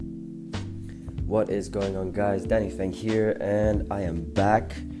What is going on, guys? Danny Feng here, and I am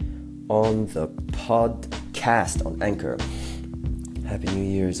back on the podcast on Anchor. Happy New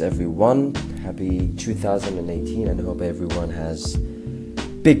Year's, everyone. Happy 2018, and I hope everyone has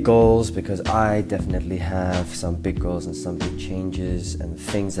big goals, because I definitely have some big goals and some big changes and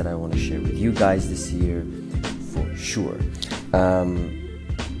things that I want to share with you guys this year for sure. I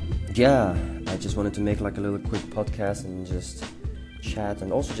just wanted to make like a little quick podcast and just chat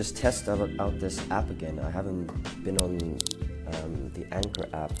and also just test out this app again. I haven't been on the Anchor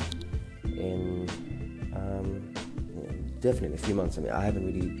app in definitely a few months. I mean, I haven't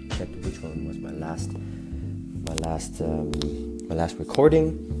really checked which one was my last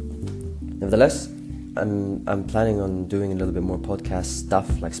recording. Nevertheless, I'm planning on doing a little bit more podcast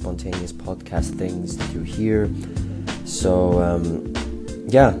stuff, like spontaneous podcast things that you hear. So I'm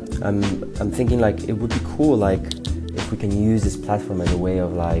thinking like it would be cool, like if we can use this platform as a way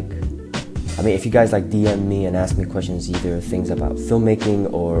of like, I mean, if you guys like DM me and ask me questions, either things about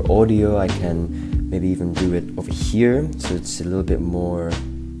filmmaking or audio, I can maybe even do it over here, so it's a little bit more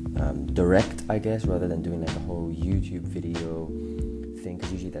direct, I guess, rather than doing like a whole YouTube video thing,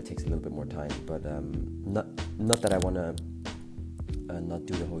 because usually that takes a little bit more time. But not that I want to not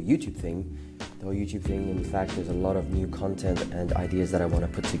do the whole YouTube thing. The whole YouTube thing, in fact, there's a lot of new content and ideas that I want to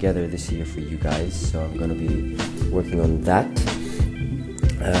put together this year for you guys, so I'm going to be working on that.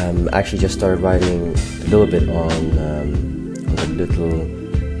 I actually just started writing a little bit on a little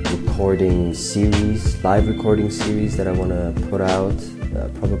recording series, live recording series that I want to put out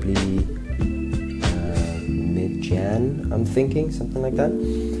probably mid-Jan, I'm thinking, something like that.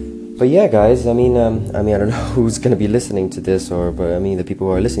 But yeah, guys, I mean, I don't know who's going to be listening to this, but I mean, the people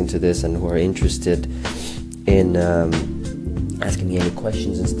who are listening to this and who are interested in asking me any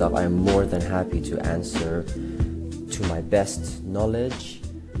questions and stuff, I am more than happy to answer to my best knowledge,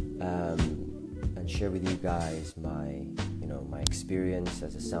 and share with you guys my experience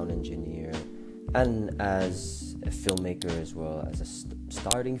as a sound engineer and as a filmmaker as well, as a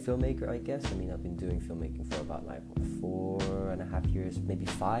starting filmmaker, I guess. I mean, I've been doing filmmaking for about 4.5 years, maybe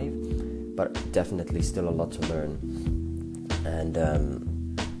 5, but definitely still a lot to learn. And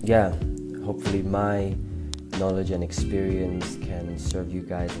hopefully my knowledge and experience can serve you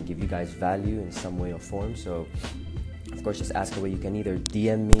guys and give you guys value in some way or form. So of course, just ask away. You can either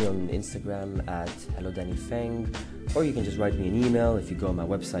DM me on Instagram at HelloDannyFeng, or you can just write me an email. If you go on my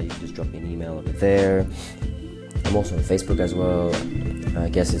website, you can just drop me an email over there. I'm also on Facebook as well. I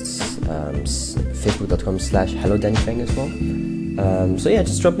guess it's facebook.com/HelloDannyFeng as well. So yeah,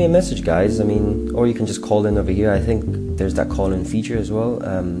 just drop me a message, guys. I mean, or you can just call in over here. I think there's that call-in feature as well.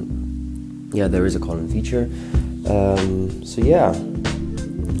 There is a call-in feature. So yeah, I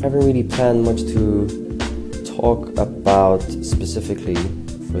haven't really planned much to talk about specifically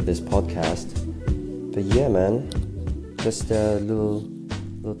for this podcast, but yeah, man, just a little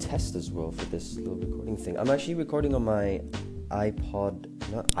test as well for this little recording thing. I'm actually recording on my the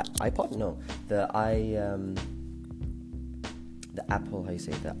Apple,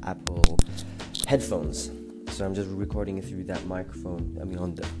 the Apple headphones. So I'm just recording it through that microphone. I mean,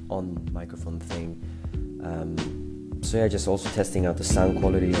 on microphone thing. So yeah, just also testing out the sound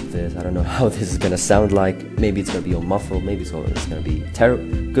quality of this. I don't know how this is gonna sound like. Maybe it's gonna be all muffled. Maybe it's gonna be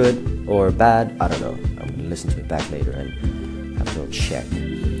good or bad. I don't know. I'm gonna listen to it back later and have a little check.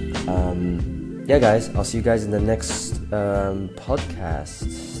 Yeah, guys, I'll see you guys in the next podcast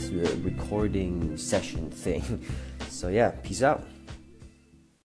recording session thing. So yeah, peace out.